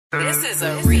This is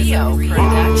a Rio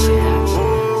production.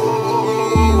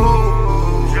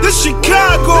 This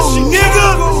Chicago,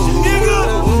 nigga.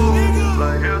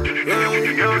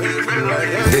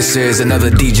 This is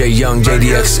another DJ Young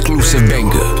JD exclusive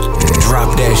banger.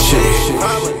 Drop that shit.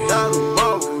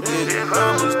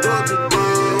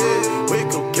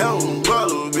 Wake up, counting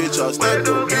bottles, bitch. I stacked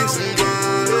up,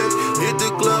 hit the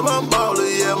club, I'm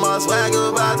ballin', yeah. My swag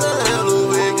about to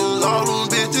elevate, 'cause all them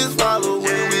bitches follow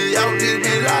when we out this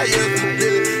bitch like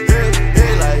yesterday.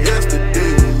 Hey, like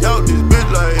yesterday. We out this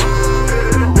bitch like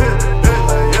hey,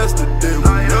 like yesterday. We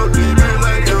out this bitch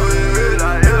like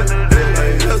like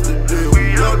yesterday. We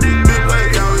out this bitch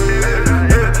like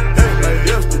like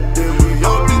yesterday. We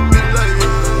out this bitch like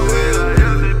yesterday. We out this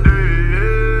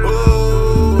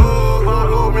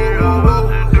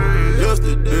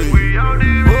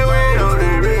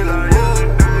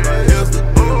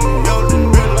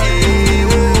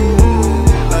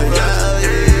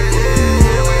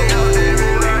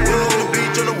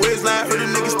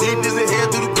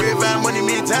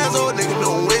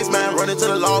to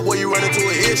the law, boy, you run into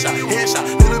a headshot.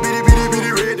 Little bitty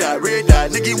red dot.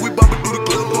 Nigga, we bumpin' through the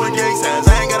club doing gang signs.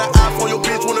 I ain't got an iPhone, your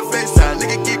bitch wanna FaceTime.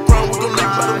 Nigga, get grown, we gon'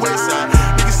 live by the wayside.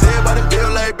 Nigga say by the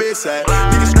bill like bedside.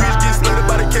 Nigga screech get slated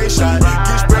by the K-shot.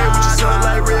 Get sprayed with your son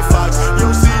like Red Fox. You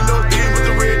don't see no thing with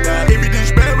the red dot. Every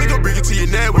dish bad, we gon' bring it to your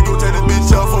neck. We gon' take this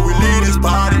bitch off before we leave this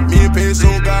party. Me and Peso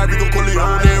God, Reco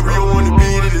Corleone and Rio on the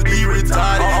beat and this beat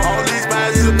retarded. All these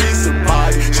vibes is a piece of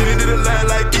pie. She done did a line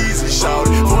like easy, shout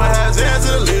it. Four hands in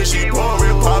the lid, she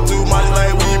pouring. Pop too much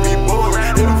like we be boring.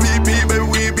 In the VP, baby,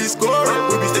 we be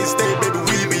scoring. We be state, baby,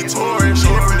 we be touring. She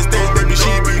from the States, baby,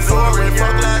 she be foreign.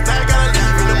 Fuck last night, gotta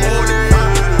leave in the morning.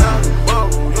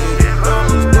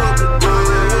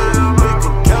 Wake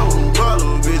up, counting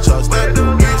bottles, bitch, I stacked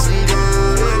up, missing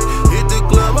good. Hit the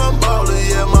club, I'm ballin',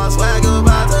 yeah, my swag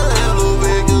about to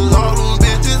elevate, 'cause all them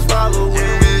bitches follow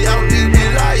when we out this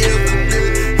bitch like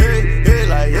yesterday. Hey,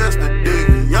 like yesterday.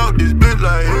 We out this bitch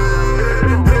like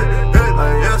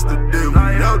yesterday. We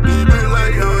out this bitch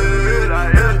like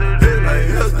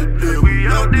yesterday. We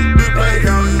out this bitch like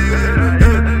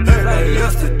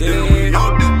yesterday. We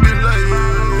out this bitch like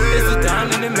It's a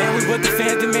diamond man, we what the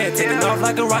fans demand. Taking off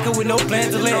like a rocket with no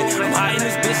plans to land. I'm high in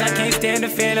this bitch, I can't stand the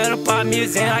fan. That'll pop me a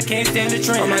Zan, I can't stand the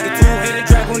trend. I'm like a two-headed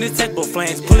dragon with textbook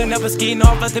flames. Pulling up and skiing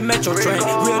off like the metro train.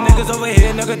 Real niggas over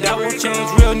here, nigga, that won't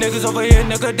change. Real niggas over here,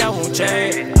 nigga, that won't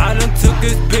change. I done took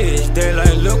this bitch, they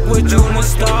like, look what you done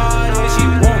started. She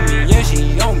want me, yeah,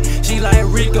 she on me. She like,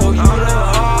 Rico, you the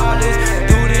hardest.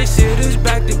 Do this shit is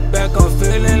back to back, I'm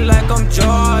feeling like I'm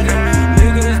Jordan.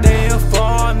 Niggas, they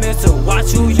informing, so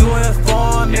watch who you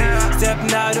informing.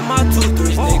 Stepping out of my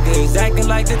 2-3 niggas, acting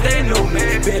like that they know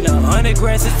me. Been 100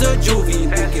 grand since a juvie,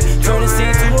 nigga. Turn the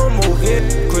scene to a movie.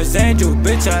 Chris Angel,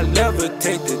 bitch, I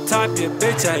levitate the top, yeah,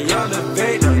 bitch, I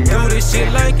elevate. Do this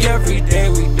shit like every day,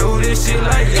 we do this shit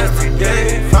like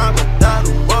yesterday. I'm a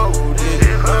dollar ball,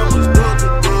 I'm a star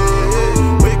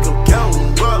today. Wake up,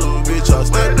 counting bottles, bitch, I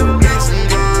stacked up, missing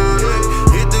good.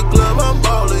 Hit the club, I'm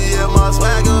ballin', yeah, my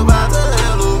swag about to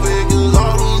elevate, 'cause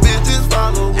all them bitches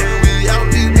follow when we out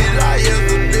this bitch like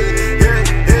yesterday.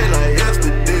 Hey, like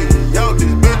yesterday. We out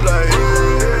this bitch like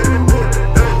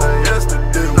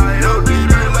yesterday. We out this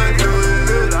bitch like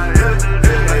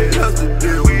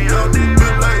yesterday. We out this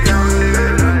bitch like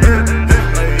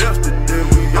yesterday.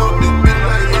 We out this bitch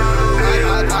like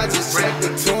I just checked the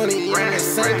 20 in the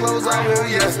same clothes I wore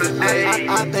yesterday.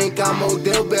 I think I'm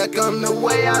Odell Beckham the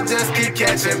way I just keep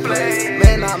catching plays.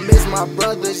 Man, I miss my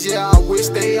brothers, yeah, I wish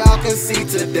they all can see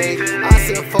today. I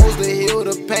send foes to heal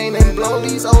the pain and blow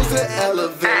these O's to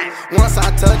elevate. Once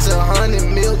I touch 100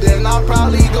 mil, then I'll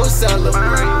probably go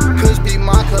celebrate. Kush be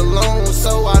my cologne,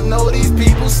 so I know these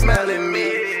people smelling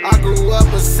me. I grew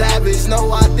up a savage,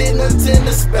 no, I didn't attend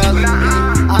the spelling bee.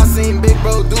 I seen big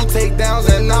bro do takedowns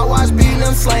and I watched beat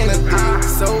them slain a thief.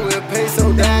 So if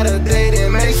Peso died a day,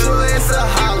 then make sure it's a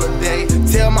holiday.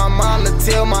 Tell my mom to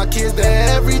tell my kids that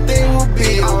everything will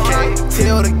be okay.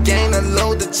 Tell the gang to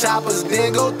load the choppers,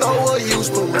 then go throw a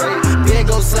huge parade. Then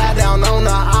go slide down on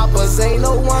the oppas, ain't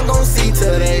no one gon' see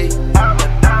today.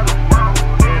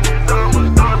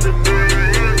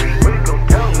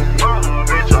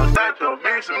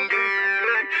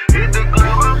 Hit the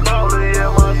club, I'm ballin', yeah,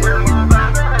 my swag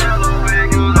about to elevate,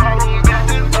 'cause all them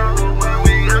bitches follow when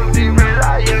we out this bitch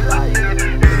like yesterday.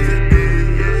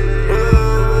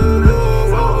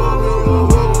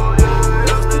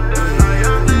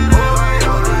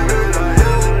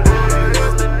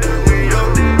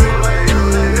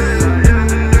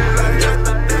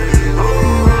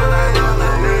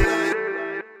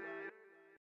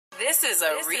 This is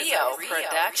a Rio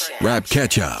production.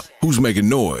 RapCatchUp. Who's making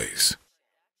noise?